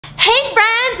Hey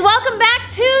friends, welcome back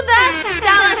to the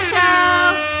Stella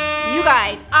Show. You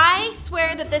guys, I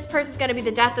swear that this purse is gonna be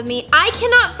the death of me. I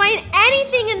cannot find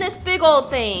anything in this big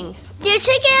old thing. You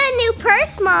should get a new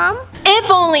purse, Mom. If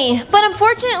only, but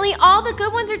unfortunately all the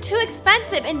good ones are too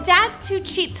expensive and Dad's too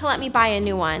cheap to let me buy a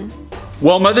new one.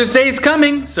 Well, Mother's Day is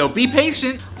coming, so be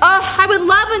patient. Oh, I would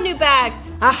love a new bag.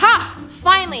 Aha,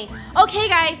 finally. Okay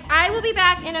guys, I will be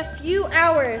back in a few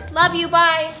hours. Love you,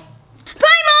 bye. Bye, Mom.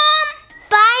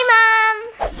 Bye, Mom.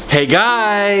 Hey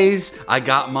guys, I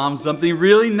got Mom something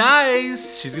really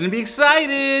nice. She's gonna be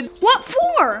excited. What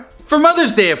for? For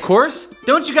Mother's Day, of course.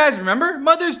 Don't you guys remember?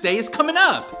 Mother's Day is coming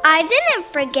up. I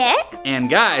didn't forget. And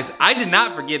guys, I did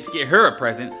not forget to get her a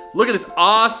present. Look at this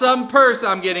awesome purse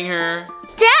I'm getting her.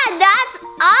 Dad, that's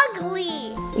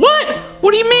ugly. What?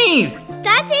 What do you mean?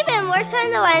 That's even worse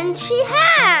than the one she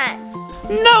has.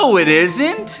 No, it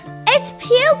isn't. It's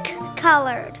puke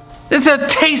colored. It's a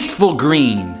tasteful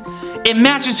green. It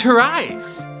matches her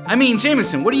eyes. I mean,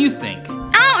 Jameson, what do you think?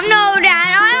 I don't know,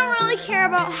 Dad. I don't really care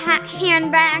about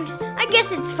handbags. I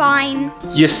guess it's fine.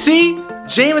 You see?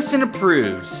 Jameson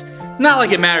approves. Not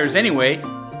like it matters anyway,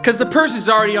 because the purse is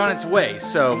already on its way,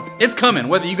 so it's coming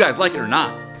whether you guys like it or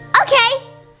not. Okay.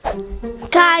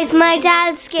 Guys, my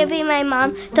dad's giving my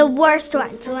mom the worst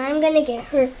one, so I'm gonna get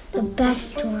her the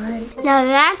best one. Now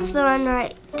that's the one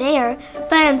right there,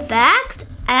 but in fact,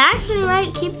 I actually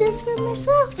might keep this for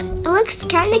myself. It looks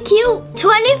kinda cute.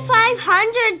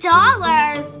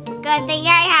 $2,500. Good thing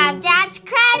I have Dad's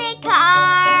credit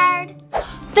card.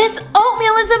 This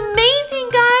oatmeal is amazing,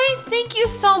 guys. Thank you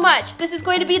so much. This is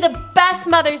going to be the best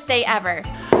Mother's Day ever.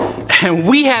 And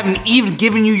we haven't even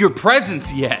given you your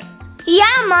presents yet. Yeah,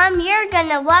 Mom, you're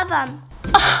gonna love them.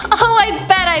 Oh, I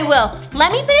bet I will.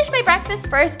 Let me finish my breakfast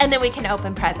first and then we can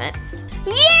open presents.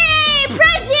 Yay,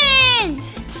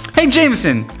 presents! Hey,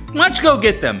 Jameson, why don't you go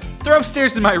get them? They're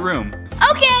upstairs in my room.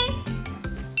 Okay.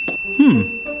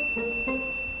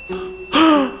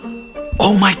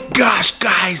 Oh my gosh,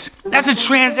 guys. That's a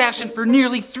transaction for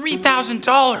nearly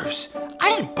 $3,000. I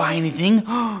didn't buy anything.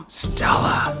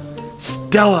 Stella,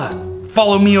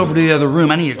 follow me over to the other room.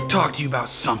 I need to talk to you about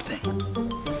something.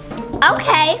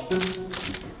 Okay.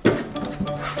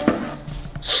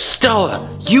 Stella,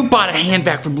 you bought a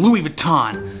handbag from Louis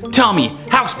Vuitton. Tell me,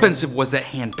 how expensive was that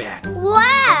handbag?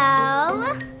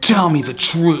 Well, Tell me the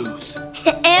truth.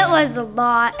 it was a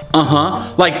lot.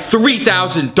 Uh-huh, like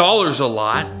 $3,000 a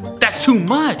lot. That's too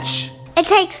much. It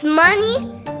takes money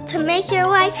to make your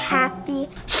wife happy.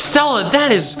 Stella,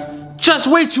 that is just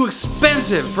way too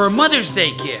expensive for a Mother's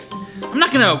Day gift. I'm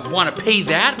not gonna want to pay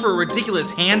that for a ridiculous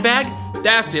handbag.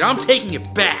 That's it, I'm taking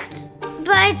it back.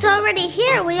 But it's already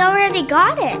here. We already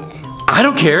got it. I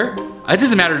don't care. It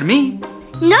doesn't matter to me.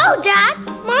 No, Dad.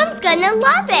 Mom's gonna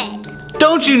love it.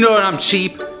 Don't you know that I'm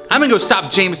cheap? I'm gonna go stop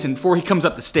Jameson before he comes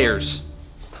up the stairs.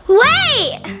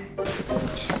 Wait!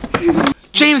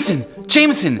 Jameson,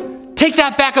 take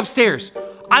that back upstairs.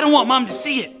 I don't want Mom to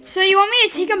see it. So you want me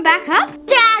to take him back up?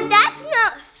 Dad, that's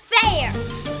not fair.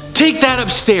 Take that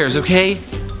upstairs, okay?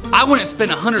 I wouldn't spend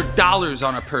 $100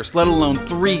 on a purse, let alone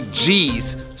 3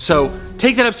 G's. So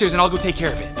take that upstairs and I'll go take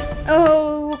care of it.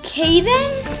 Okay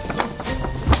then.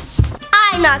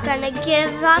 I'm not gonna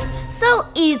give up so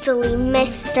easily,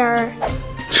 mister.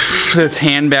 This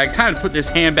handbag, time to put this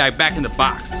handbag back in the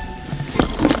box.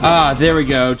 Ah, there we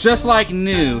go, just like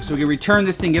new. So we can return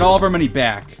this thing, get all of our money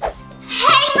back.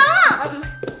 Hey, Mom!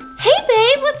 Hey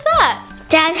babe, what's up?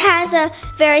 Dad has a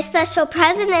very special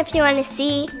present if you want to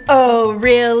see. Oh,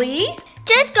 really?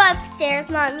 Just go upstairs,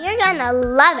 Mom. You're gonna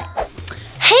love it.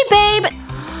 Hey babe.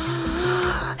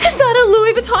 Is that a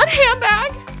Louis Vuitton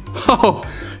handbag? Oh,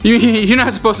 you're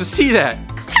not supposed to see that.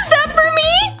 Is that for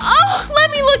me? Oh,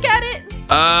 let me look at it.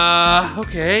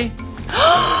 Okay.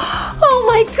 Oh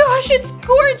my gosh, it's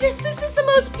gorgeous. This is the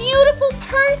most beautiful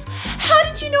purse. How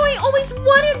did you know I always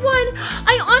wanted one?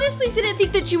 I honestly didn't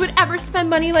think that you would ever spend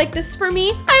money like this for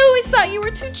me. I always thought you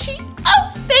were too cheap.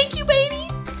 Oh, thank you, baby.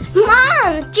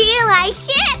 Mom, do you like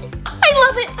it?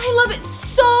 I love it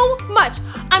so much.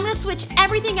 I'm gonna switch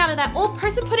everything out of that old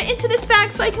purse and put it into this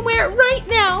bag so I can wear it right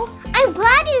now. I'm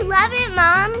glad you love it,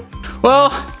 Mom.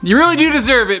 Well, you really do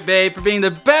deserve it, babe, for being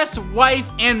the best wife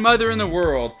and mother in the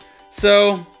world.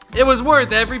 So, it was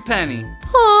worth every penny.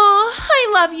 Aw,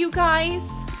 I love you guys.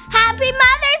 Happy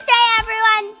Mother's Day,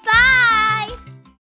 everyone. Bye.